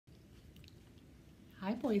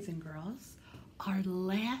Hi, boys and girls. Our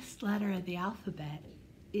last letter of the alphabet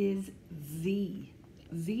is Z.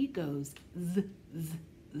 Z goes Z, Z,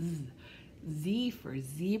 Z. Z for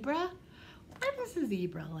zebra. Where does a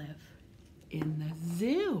zebra live? In the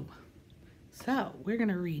zoo. So we're going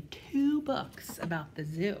to read 2 books about the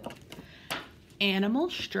zoo. Animal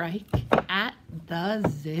Strike at the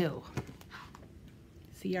Zoo.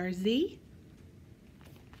 See our Z?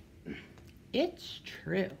 It's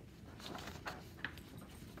true.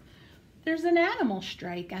 There's an animal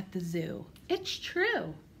strike at the zoo. It's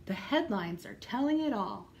true. The headlines are telling it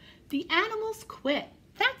all. The animals quit.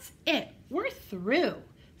 That's it. We're through.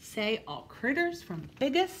 Say all critters from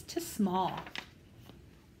biggest to small.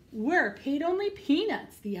 We're paid only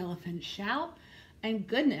peanuts, the elephants shout. And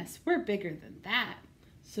goodness, we're bigger than that.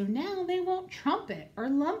 So now they won't trumpet or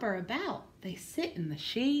lumber about. They sit in the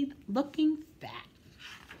shade looking fat.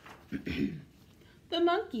 The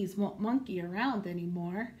monkeys won't monkey around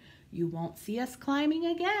anymore. You won't see us climbing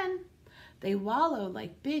again. They wallow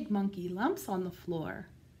like big monkey lumps on the floor.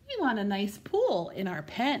 We want a nice pool in our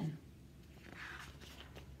pen.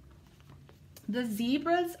 The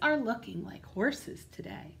zebras are looking like horses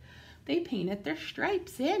today. They painted their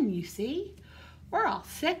stripes in, you see. We're all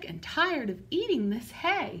sick and tired of eating this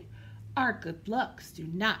hay. Our good looks do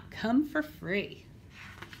not come for free.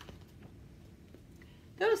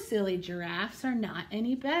 Those silly giraffes are not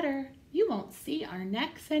any better. You won't see our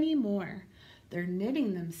necks anymore. They're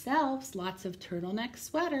knitting themselves lots of turtleneck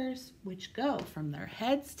sweaters, which go from their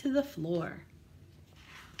heads to the floor.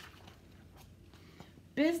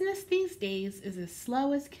 Business these days is as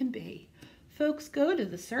slow as can be. Folks go to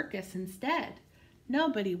the circus instead.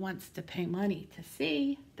 Nobody wants to pay money to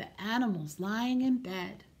see the animals lying in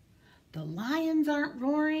bed. The lions aren't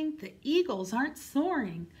roaring, the eagles aren't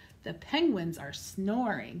soaring, the penguins are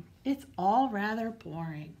snoring. It's all rather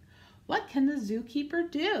boring. What can the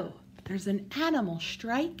zookeeper do? There's an animal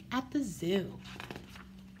strike at the zoo.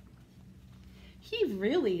 He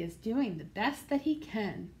really is doing the best that he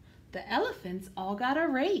can. The elephants all got a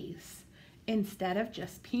raise. Instead of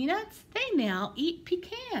just peanuts, they now eat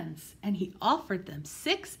pecans, and he offered them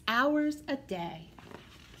 6 hours a day.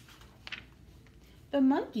 The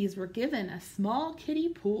monkeys were given a small kiddie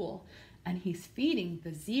pool, and he's feeding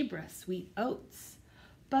the zebra sweet oats.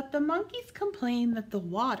 But the monkeys complain that the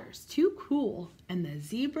water's too cool, and the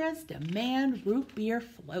zebras demand root beer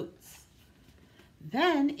floats.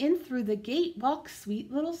 Then in through the gate walks sweet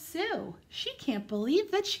little Sue. She can't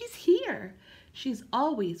believe that she's here. She's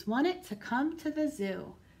always wanted to come to the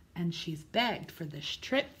zoo, and she's begged for this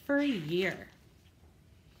trip for a year.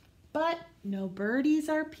 But no birdies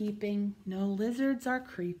are peeping, no lizards are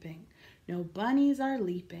creeping, no bunnies are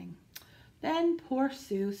leaping. Then poor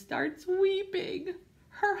Sue starts weeping.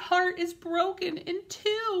 Her heart is broken in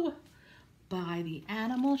 2 by the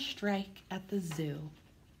animal strike at the zoo.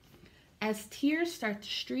 As tears start to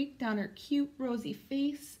streak down her cute rosy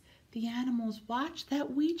face, the animals watch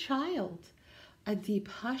that wee child. A deep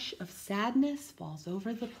hush of sadness falls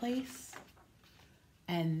over the place.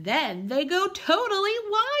 And then they go totally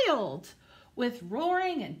wild. With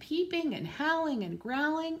roaring and peeping and howling and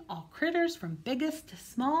growling, all critters from biggest to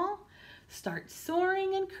small start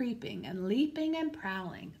soaring and creeping and leaping and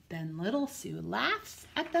prowling. Then little Sue laughs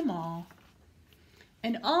at them all.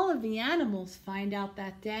 And all of the animals find out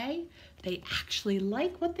that day they actually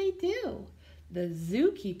like what they do. The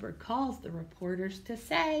zookeeper calls the reporters to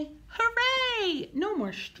say, "Hooray! No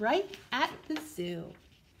more strike at the zoo."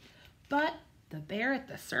 But the bear at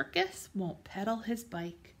the circus won't pedal his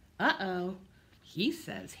bike. Uh-oh, he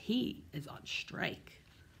says he is on strike.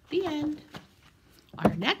 The end.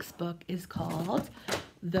 Our next book is called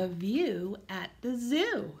The View at the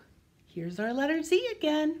Zoo. Here's our letter Z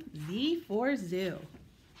again. Z for zoo.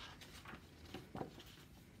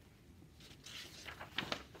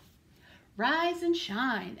 Rise and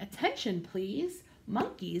shine. Attention, please.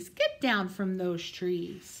 Monkeys, get down from those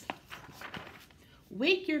trees.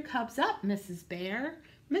 Wake your cubs up, Mrs. Bear.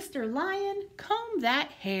 Mr. Lion, comb that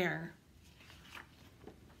hair.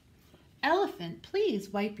 Elephant, please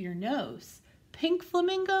wipe your nose. Pink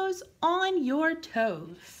flamingos on your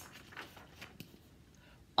toes.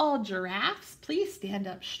 All giraffes, please stand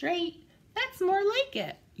up straight. That's more like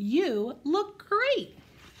it. You look great.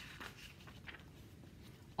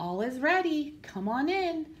 All is ready. Come on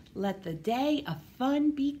in. Let the day of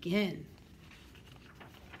fun begin.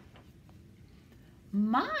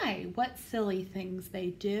 My, what silly things they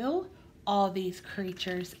do, all these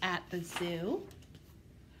creatures at the zoo.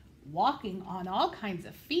 Walking on all kinds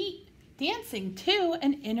of feet, dancing to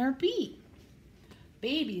an inner beat.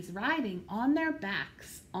 Babies riding on their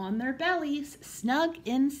backs, on their bellies, snug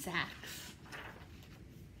in sacks.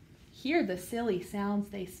 Hear the silly sounds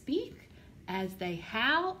they speak as they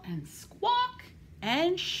howl and squawk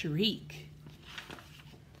and shriek.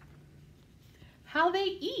 How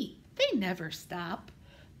they eat, they never stop.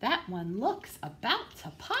 That one looks about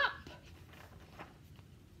to pop.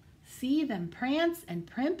 See them prance and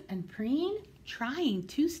primp and preen, trying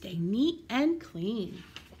to stay neat and clean.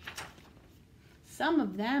 Some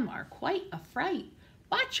of them are quite a fright.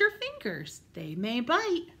 Watch your fingers, they may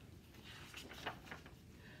bite.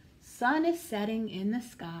 Sun is setting in the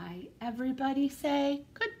sky. Everybody say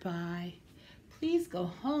goodbye. Please go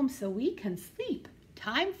home so we can sleep.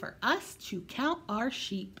 Time for us to count our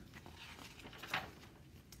sheep.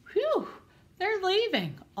 Whew, they're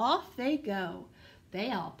leaving. Off they go. They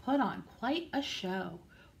all put on quite a show.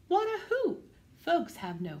 What a hoot! Folks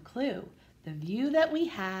have no clue the view that we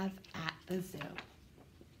have at the zoo.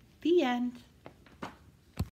 The end.